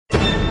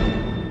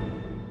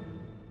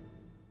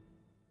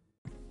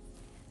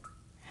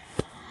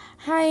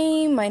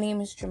Hi, my name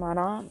is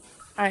Jemana.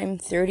 I'm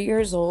 30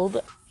 years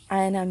old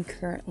and I'm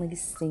currently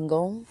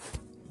single,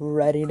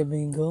 ready to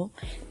mingle.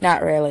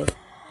 Not really.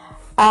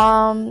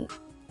 Um,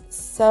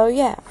 so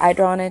yeah, I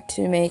wanted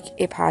to make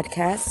a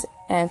podcast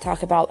and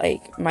talk about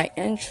like my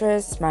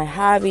interests, my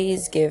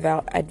hobbies, give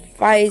out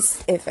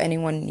advice if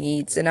anyone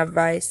needs an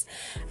advice.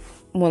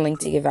 I'm willing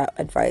to give out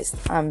advice.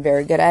 I'm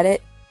very good at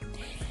it.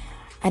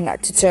 And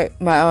not to toot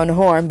my own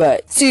horn,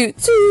 but toot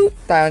toot.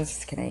 No, I'm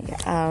just kidding.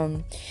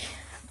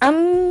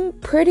 I'm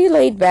pretty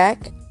laid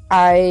back.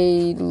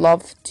 I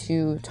love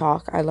to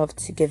talk. I love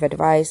to give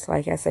advice.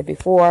 Like I said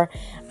before,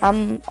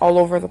 I'm all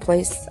over the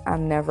place.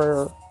 I'm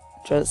never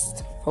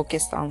just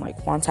focused on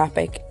like one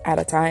topic at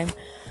a time.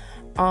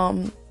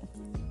 Um,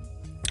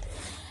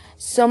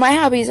 so my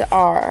hobbies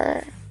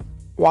are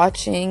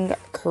watching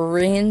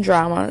Korean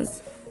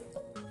dramas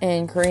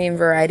and Korean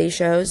variety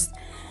shows,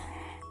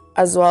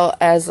 as well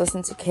as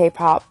listen to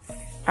K-pop.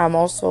 I'm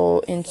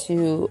also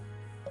into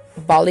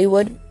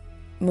Bollywood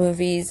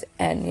movies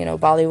and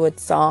Bollywood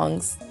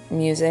songs,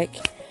 music.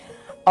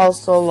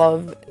 Also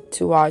love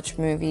to watch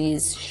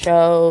movies,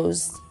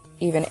 shows,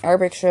 even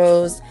Arabic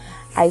shows.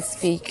 I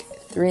speak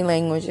 3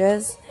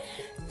 languages,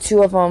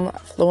 2 of them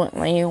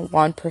fluently,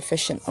 1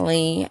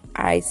 proficiently.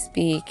 I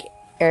speak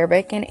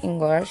Arabic and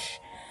English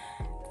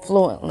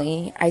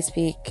fluently. I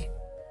speak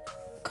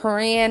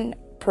Korean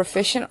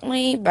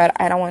proficiently, but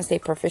I don't want to say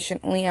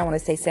proficiently. I want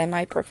to say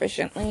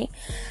semi-proficiently.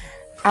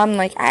 I'm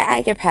like,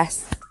 I get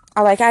past.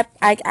 I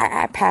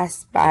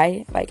pass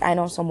by. Like, I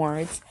know some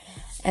words,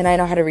 and I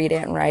know how to read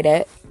it and write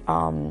it.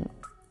 So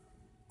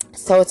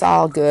it's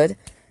all good.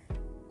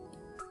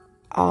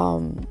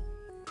 What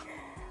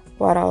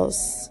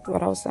else?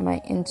 What else am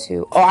I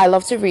into? Oh, I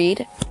love to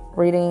read.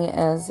 Reading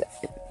is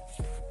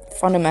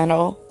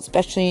fundamental,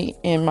 especially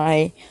in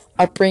my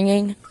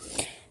upbringing.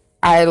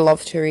 I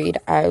love to read.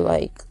 I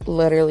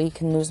literally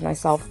can lose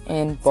myself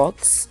in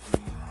books.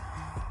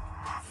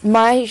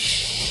 My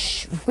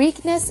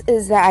weakness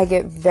is that I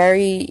get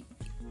very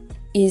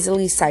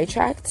easily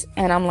sidetracked,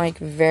 and I'm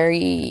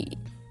very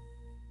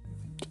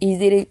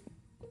easy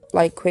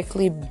to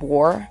quickly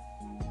bore.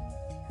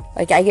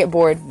 I get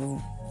bored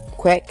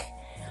quick,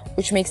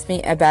 which makes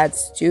me a bad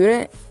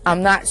student.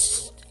 I'm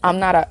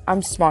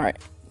smart,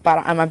 but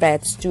I'm a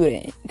bad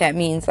student. That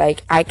means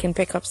I can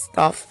pick up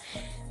stuff,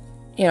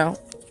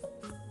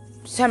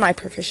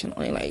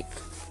 semi-proficiently.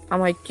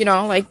 I'm I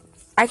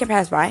can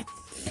pass by.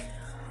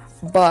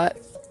 But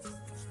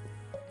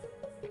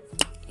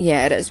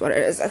yeah, it is what it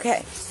is.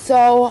 Okay,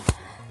 so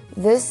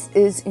this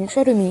is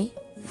intro to me,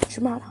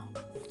 Jumana.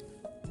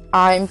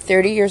 I'm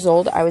 30 years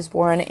old. I was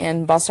born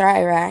in Basra,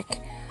 Iraq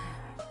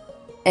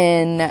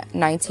in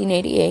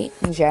 1988,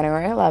 on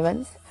January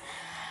 11th.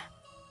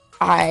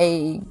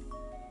 I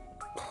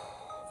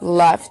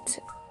left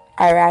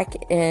Iraq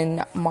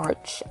in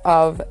March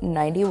of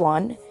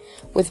 91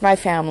 with my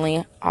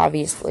family,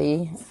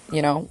 obviously.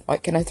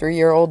 What can a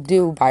 3-year-old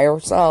do by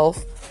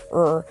herself?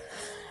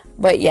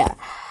 But yeah.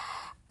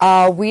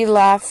 We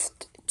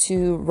left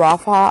to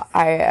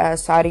Rafah,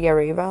 Saudi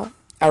Arabia.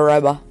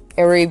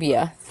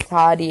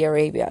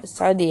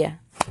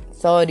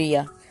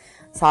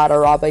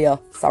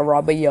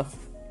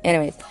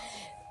 Anyways,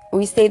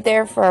 we stayed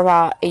there for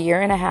about a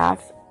year and a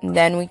half. And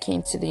then we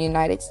came to the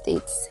United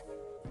States,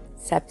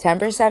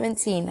 September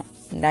 17,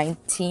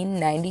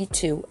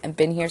 1992, and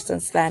been here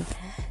since then.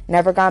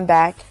 Never gone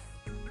back,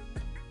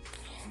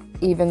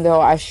 even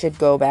though I should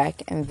go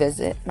back and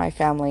visit my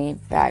family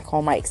back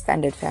home, my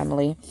extended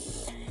family.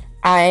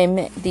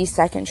 I'm the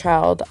second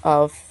child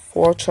of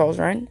 4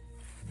 children.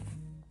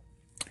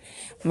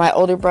 My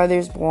older brother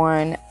is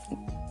born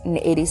in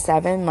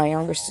 87. My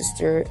younger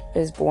sister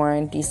is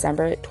born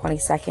December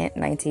 22nd,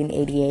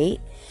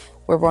 1988.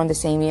 We're born the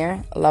same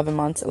year, 11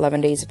 months,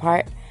 11 days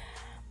apart.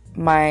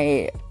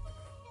 The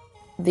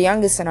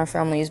youngest in our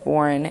family is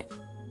born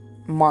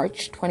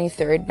March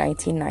 23rd,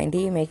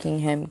 1990, making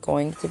him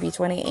going to be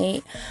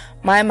 28.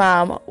 My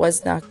mom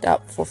was knocked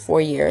up for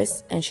 4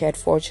 years, and she had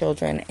 4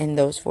 children in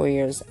those 4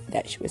 years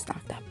that she was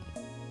knocked up.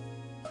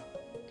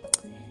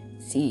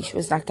 See, she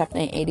was knocked up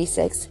in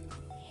 86,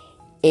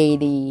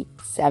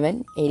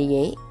 87,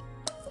 88,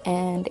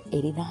 and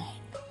 89.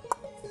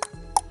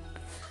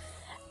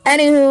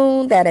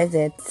 Anywho, that is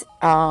it.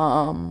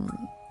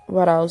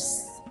 What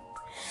else?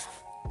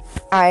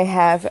 I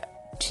have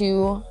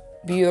 2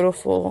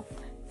 beautiful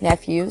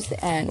nephews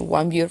and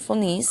 1 beautiful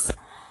niece.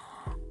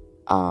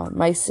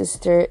 My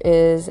sister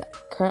is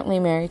currently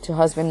married to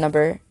husband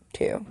number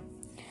 2,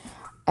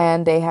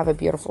 and they have a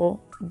beautiful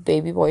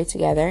baby boy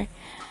together.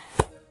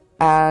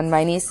 And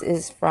my niece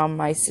is from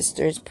my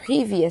sister's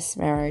previous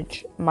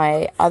marriage.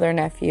 My other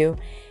nephew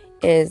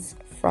is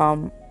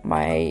from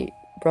my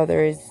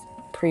brother's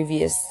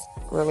previous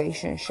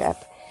relationship.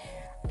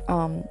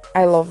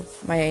 I love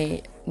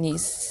my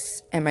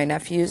niece and my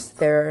nephews.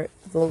 They're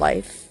the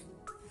life.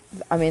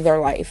 They're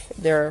life.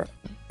 They're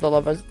the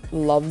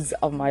loves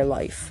of my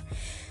life.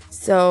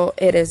 So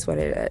it is what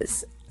it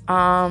is.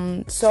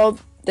 So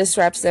this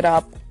wraps it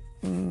up.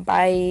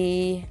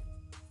 Bye.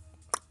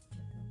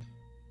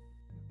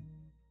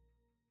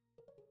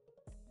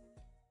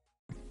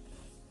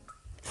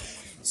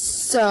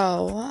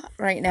 So,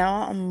 right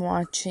now I'm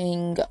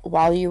watching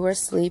While You Were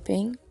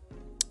Sleeping,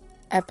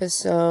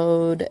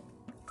 episode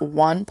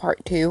 1,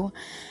 part 2,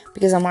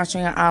 because I'm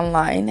watching it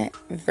online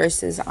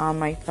versus on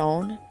my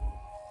phone,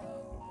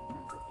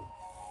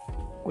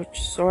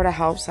 which sort of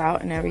helps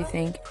out and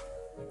everything.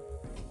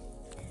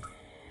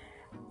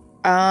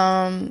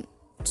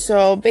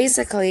 So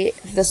basically,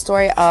 the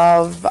story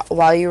of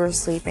While You Were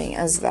Sleeping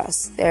is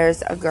this.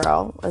 There's a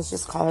girl, let's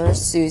just call her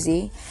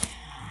Susie.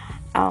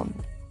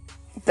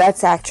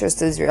 That's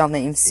actress's real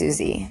name,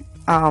 Susie.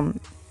 And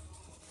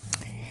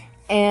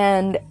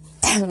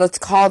let's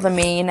call the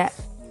main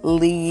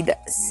lead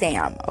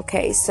Sam.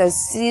 Okay, so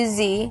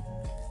Susie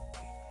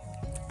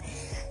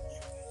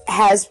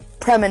has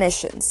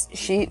premonitions.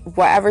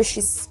 Whatever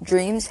she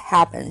dreams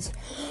happens.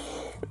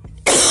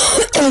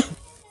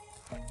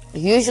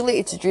 Usually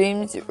it's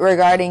dreams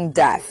regarding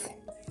death.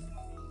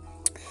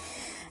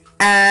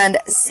 And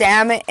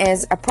Sam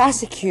is a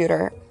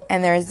prosecutor,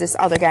 and there's this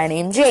other guy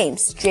named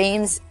James.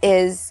 James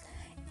is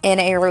in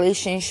a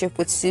relationship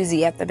with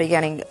Susie at the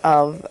beginning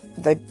of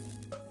the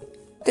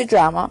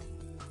drama.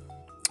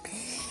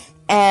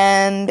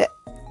 And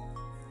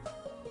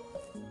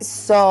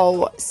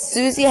so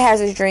Susie has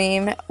a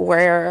dream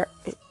where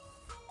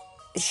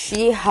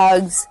she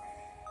hugs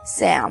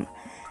Sam.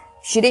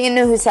 She didn't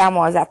know who Sam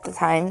was at the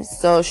time,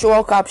 so she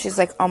woke up, she's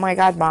like, oh my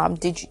god, Mom,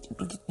 did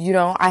you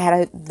know, I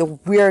had the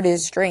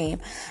weirdest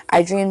dream.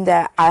 I dreamed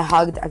that I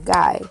hugged a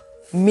guy.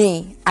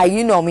 You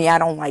know me, I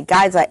don't like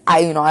guys, I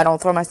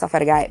don't throw myself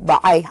at a guy,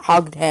 but I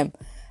hugged him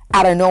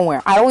out of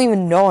nowhere. I don't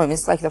even know him,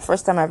 it's like the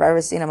first time I've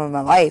ever seen him in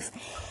my life.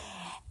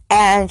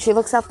 And she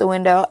looks out the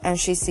window, and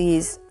she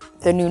sees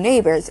the new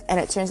neighbors, and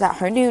it turns out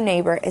her new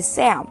neighbor is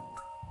Sam.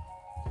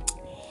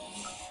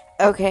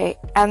 Okay,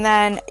 and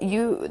then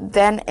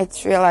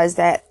it's realized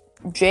that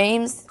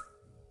James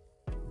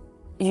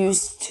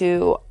used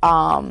to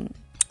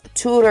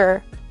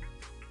tutor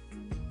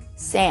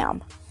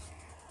Sam.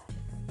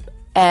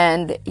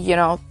 And,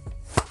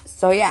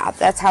 so yeah,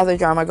 that's how the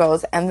drama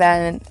goes. And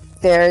then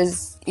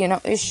there's,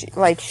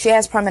 she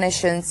has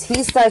premonitions.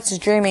 He starts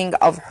dreaming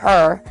of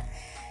her.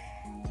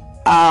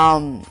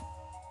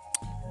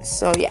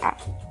 So yeah.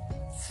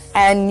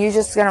 And you're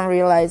just gonna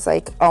realize,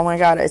 oh my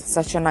god, it's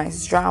such a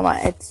nice drama.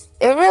 It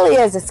really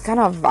is. It's kind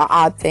of an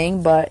odd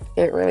thing, but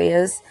it really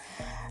is.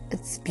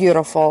 It's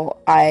beautiful.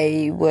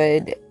 I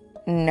would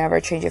never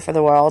change it for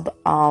the world.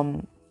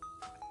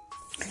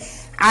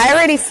 I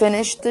already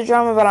finished the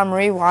drama, but I'm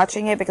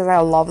rewatching it because I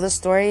love the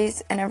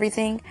stories and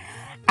everything.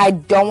 I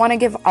don't want to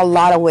give a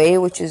lot away,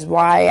 which is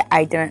why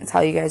I didn't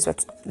tell you guys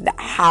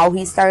how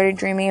he started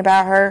dreaming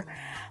about her.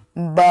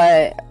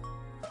 But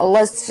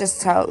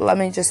let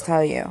me just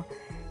tell you.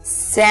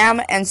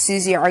 Sam and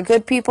Susie are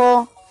good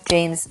people.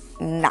 James,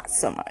 not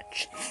so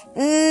much.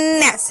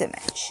 Not so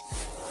much.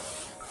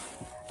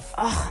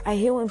 Ugh, I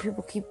hate when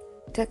people keep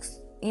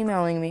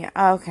emailing me.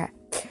 Okay.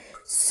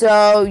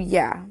 So,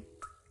 yeah.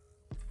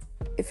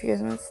 If you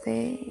guys want to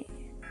stay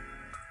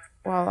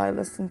while I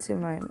listen to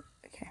my...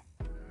 Okay.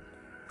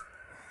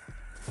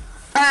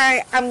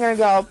 Alright, I'm gonna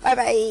go.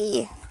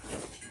 Bye-bye.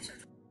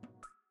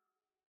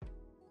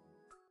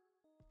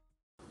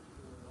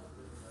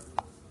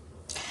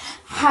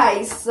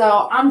 Hi,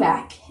 so I'm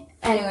back.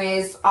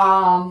 Anyways, what do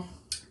I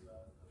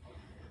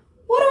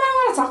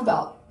want to talk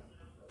about?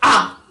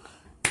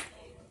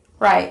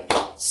 Right.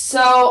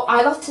 So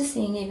I love to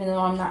sing, even though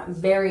I'm not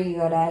very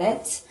good at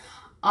it.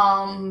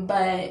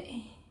 But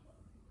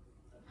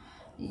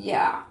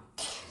yeah.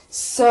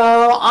 So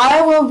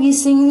I will be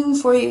singing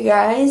for you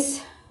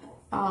guys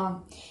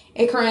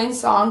a Korean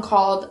song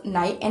called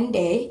Night and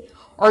Day,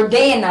 or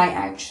Day and Night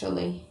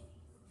actually.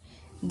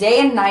 Day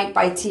and Night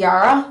by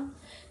Tiara.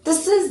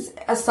 This is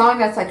a song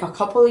that's a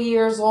couple of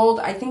years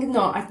old. I think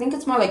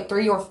it's more like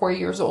 3 or 4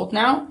 years old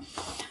now.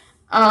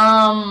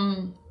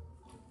 I'm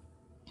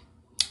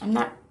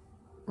not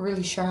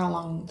really sure how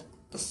long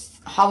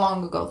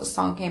ago the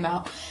song came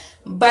out.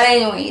 But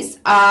anyways,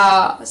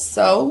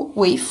 so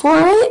wait for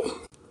it.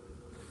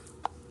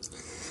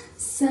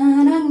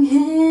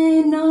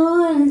 사랑해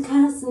널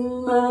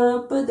가슴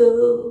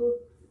아파도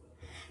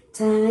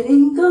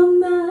다른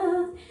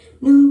것만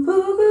눈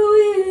보고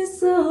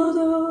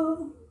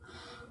있어도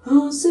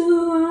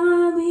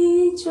호수와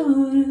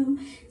비처럼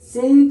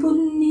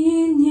슬픈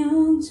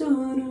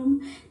인형처럼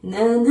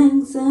난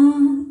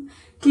항상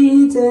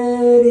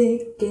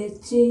기다렸겠지.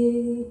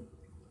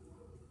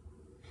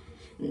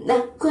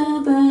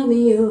 낮과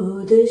밤이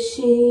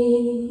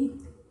오듯이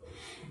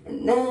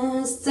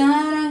나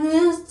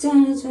사랑은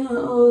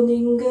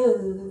찾아오는 것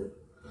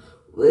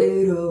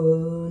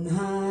외로운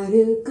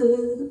하루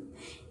끝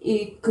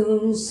이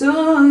꿈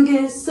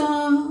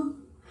속에서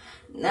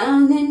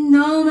나는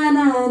너만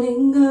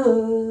아는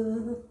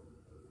것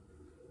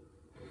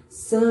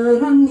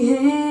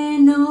사랑해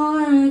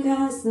널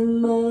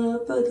가슴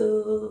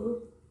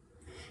아파도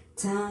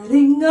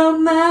다른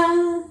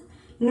것만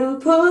눈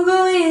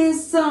보고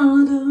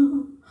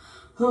있어도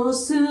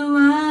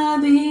호수와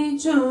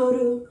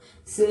비처럼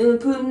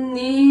슬픈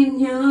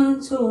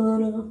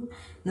인형처럼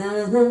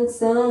난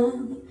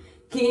항상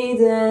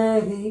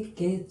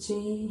기다리겠지.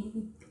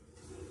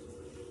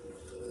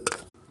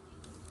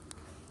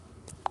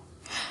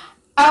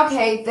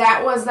 Okay,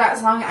 that was that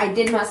song. I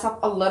did mess up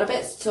a little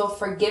bit, so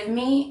forgive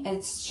me.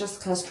 It's just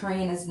because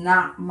Korean is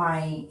not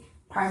my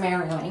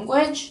primary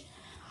language.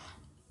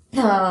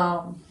 There's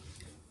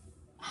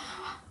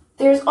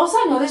also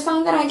another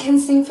song that I can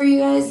sing for you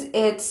guys.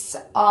 It's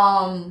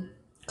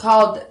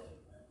called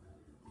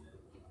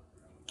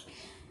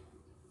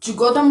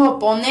Jugodo Mo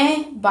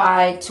Bone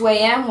by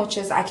 2AM, which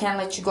is I Can't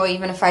Let You Go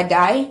Even If I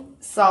Die.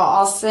 So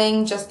I'll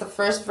sing just the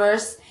first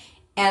verse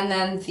and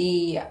then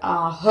the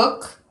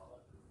hook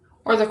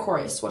or the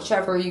chorus,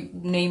 whichever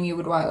name you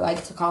would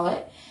like to call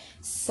it.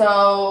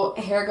 So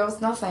here goes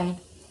nothing.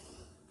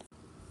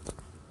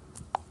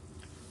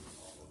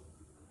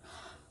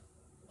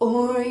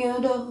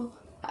 오려도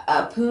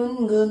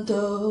아픈 건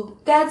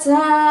똑같아.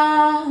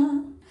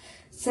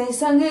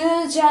 세상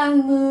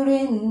그냥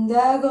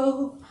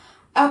무린다고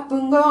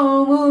아픈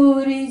거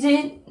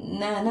무리진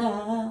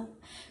않아.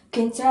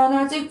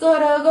 괜찮아질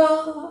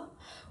거라고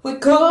왜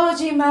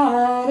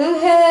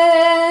거짓말을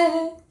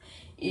해.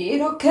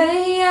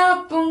 이렇게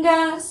아픈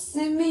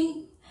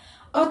가슴이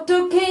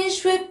어떻게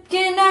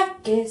쉽게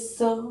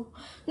낫겠어.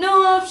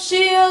 너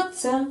없이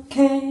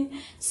어떻게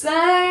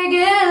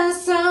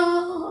살겠어.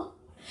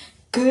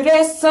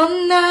 그래서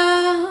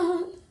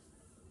난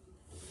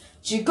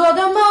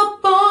죽어도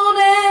못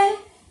보내.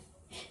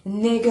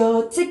 내가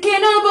어떻게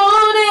널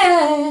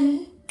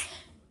보내.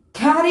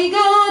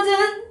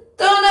 가리거든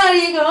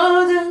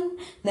떠나리거든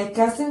내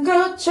가슴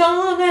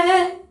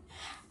거쳐내.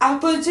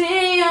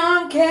 아프지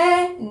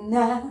않게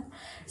나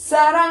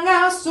사랑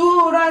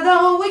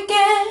가수라도 있게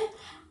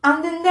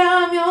안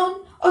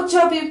된다면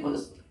어차피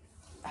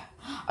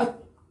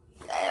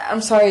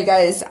I'm sorry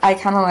guys, I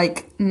kind of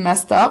like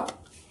messed up.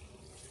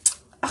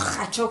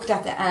 I choked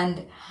at the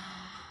end.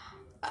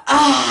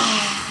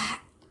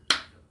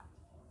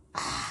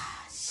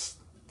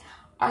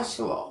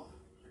 아쉬워.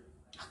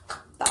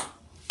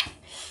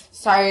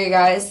 Sorry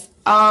guys.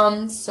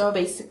 So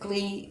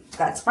basically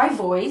that's my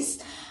voice.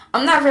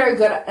 I'm not very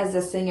good as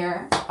a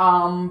singer,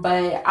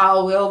 but I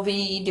will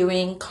be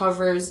doing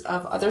covers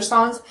of other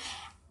songs,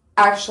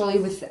 actually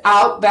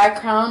without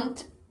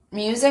background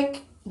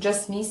music,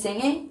 just me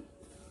singing.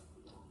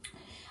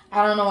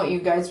 I don't know what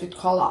you guys would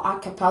call it, a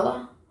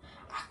cappella.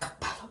 A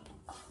cappella.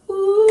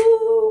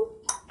 Ooh.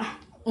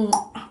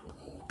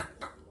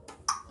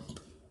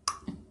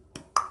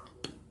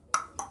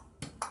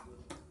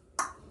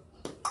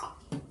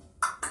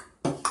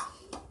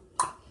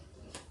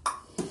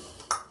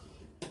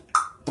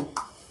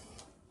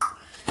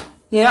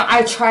 You know,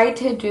 I tried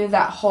to do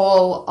that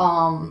whole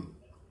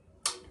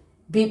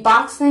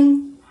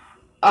beatboxing,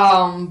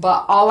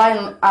 but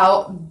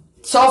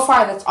so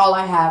far that's all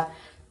I have.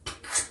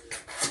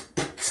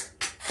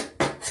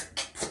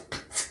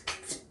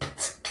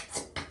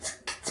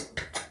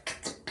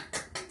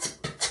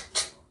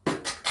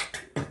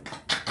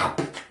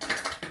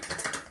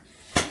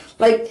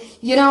 Like,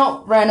 you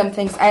know, random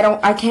things.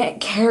 I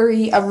can't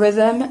carry a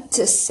rhythm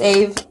to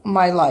save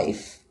my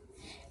life.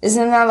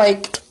 Isn't that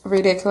like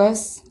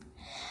ridiculous?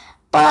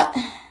 But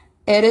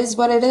it is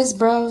what it is,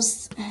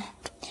 bros.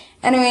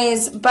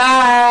 Anyways,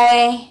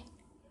 bye.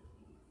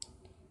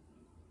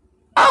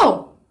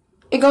 Oh,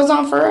 it goes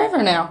on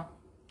forever now.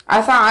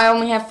 I thought I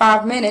only had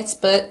 5 minutes,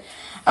 but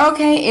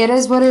okay, it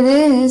is what it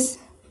is.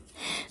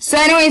 So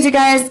anyways, you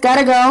guys,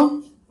 gotta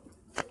go.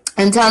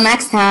 Until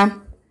next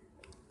time.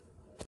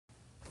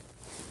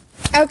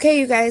 Okay,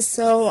 you guys,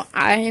 so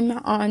I'm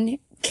on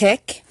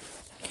Kick,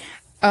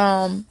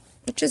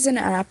 which is an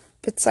app.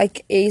 It's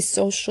like a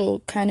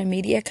social kind of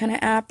media kind of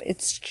app.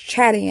 It's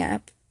chatting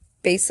app,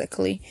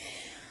 basically.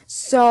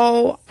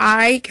 So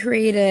I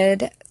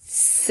created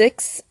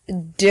 6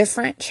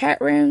 different chat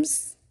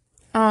rooms,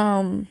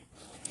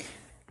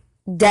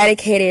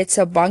 dedicated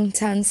to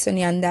Bangtan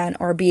Sonyeondan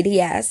or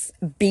BTS,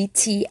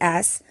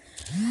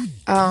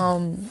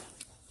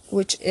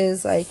 which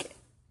is like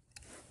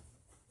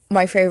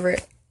my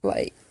favorite,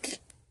 like,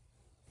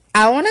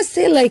 I want to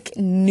say like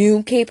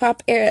new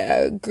K-pop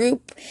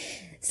group.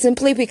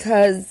 Simply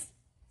because,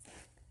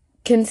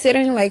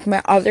 considering like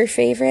my other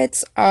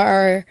favorites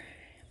are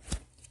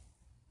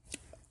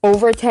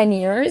over 10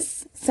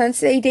 years since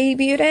they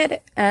debuted,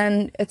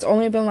 and it's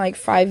only been like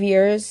 4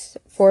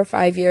 or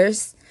 5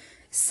 years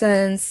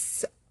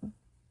since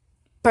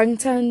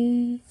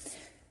Bangtan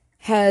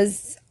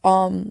has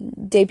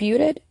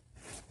debuted.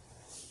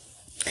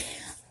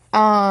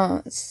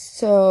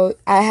 So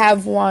I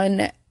have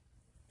one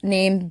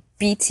named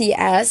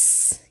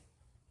BTS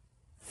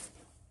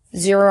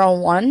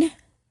 01,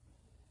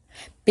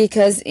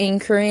 because in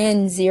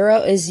Korean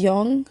 0 is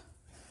young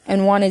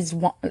and 1 is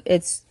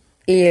it's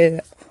il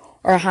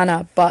or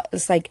hana, but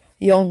it's like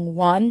young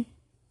 1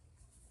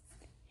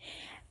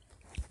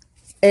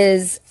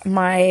 is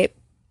my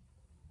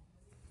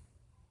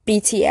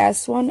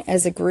BTS one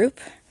as a group.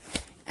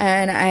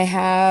 And I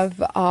have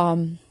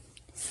one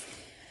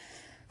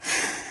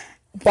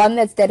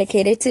that's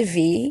dedicated to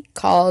V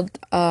called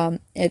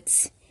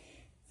it's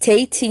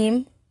Tay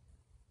Team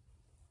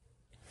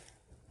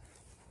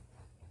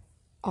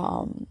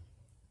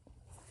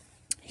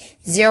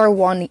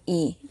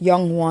 01E,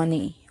 Young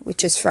Wani,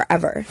 which is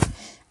forever.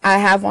 I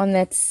have one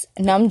that's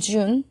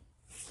Namjoon,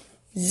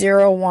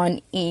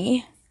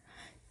 01E.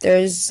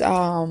 There's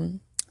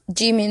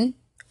Jimin,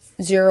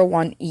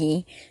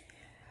 01E.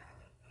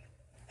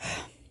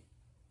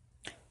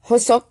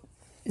 Hosok,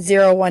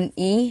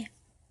 01E.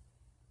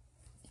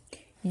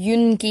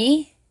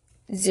 Yoongi,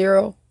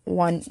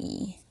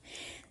 01E.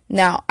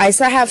 Now, I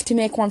still have to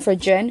make one for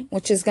Jin,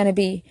 which is going to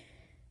be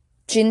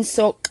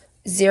Jinsuk,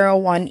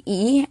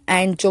 01E,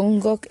 and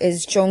Jungkook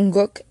is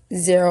Jungkook,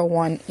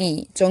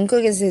 01E.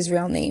 Jungkook is his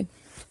real name.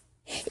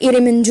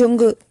 이름은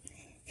Jungkook.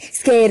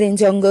 스케일은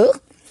Jungkook.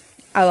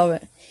 I love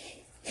it.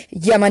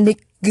 야만의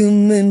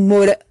꿈은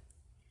뭐야?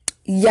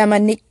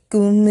 야만의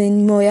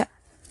꿈은 뭐야?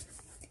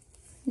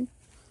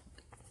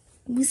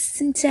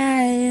 무슨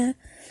차야?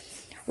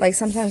 Like,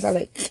 sometimes I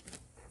like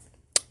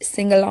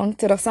sing along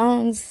to the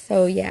songs.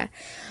 So yeah.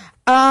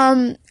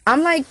 I'm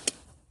like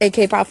a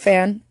K-pop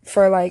fan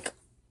for like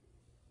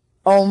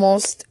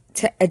almost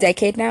a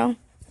decade now.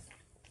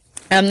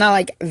 I'm not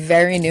like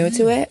very new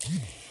to it,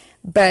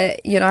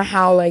 but you know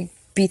how like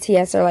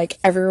BTS are like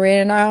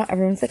everywhere now.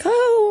 Everyone's like,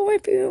 oh,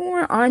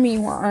 we're ARMY.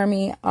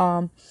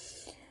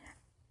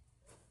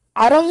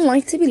 I don't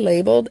like to be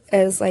labeled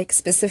as like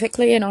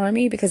specifically an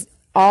ARMY because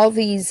all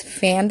these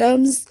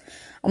fandoms,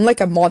 I'm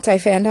like a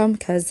multi-fandom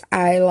because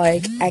I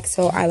like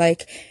EXO, I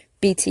like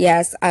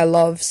BTS, I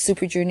love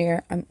Super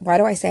Junior. Why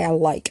do I say I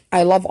like?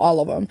 I love all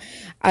of them.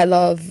 I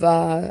love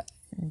DBSK,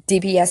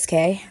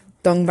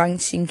 Dongbang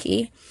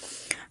Shinki.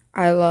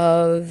 I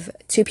love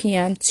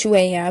 2PM,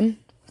 2AM.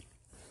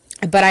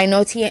 But I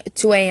know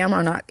 2AM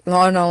are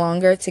no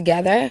longer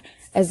together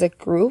as a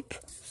group.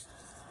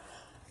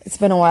 It's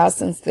been a while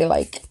since they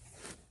like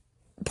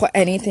put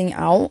anything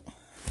out.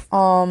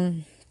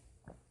 Who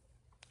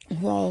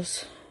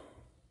else?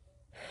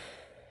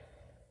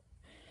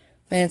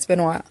 Man, it's been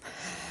a while.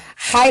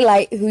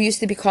 Highlight, who used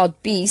to be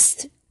called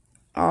Beast,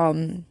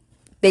 they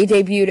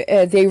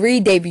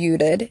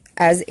re-debuted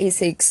as a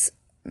 6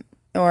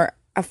 or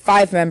a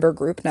 5-member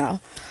group now.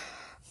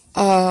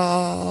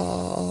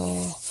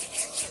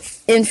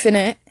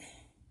 Infinite,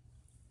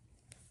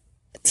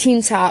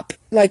 Teen Top,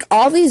 like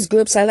all these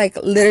groups, I like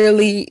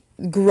literally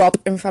grew up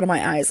in front of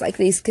my eyes. Like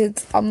these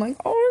kids, I'm like,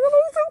 oh my god,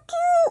 they're so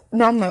cute.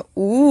 No, I'm like,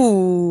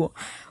 ooh,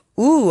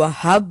 a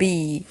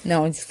hubby.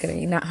 No, I'm just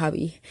kidding, not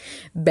hubby,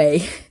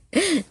 bae.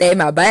 They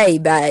my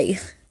bae.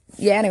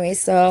 Yeah. Anyway,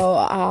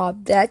 so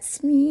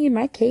that's me,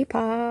 my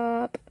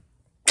K-pop.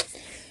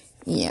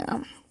 Yeah.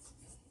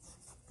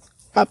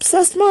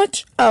 Obsessed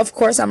much? Of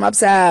course I'm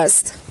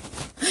obsessed.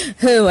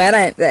 Who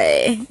aren't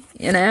they?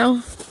 You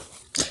know?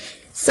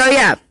 So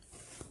yeah,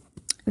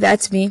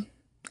 that's me,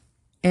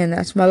 and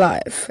that's my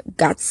life.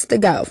 Gots to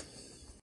go.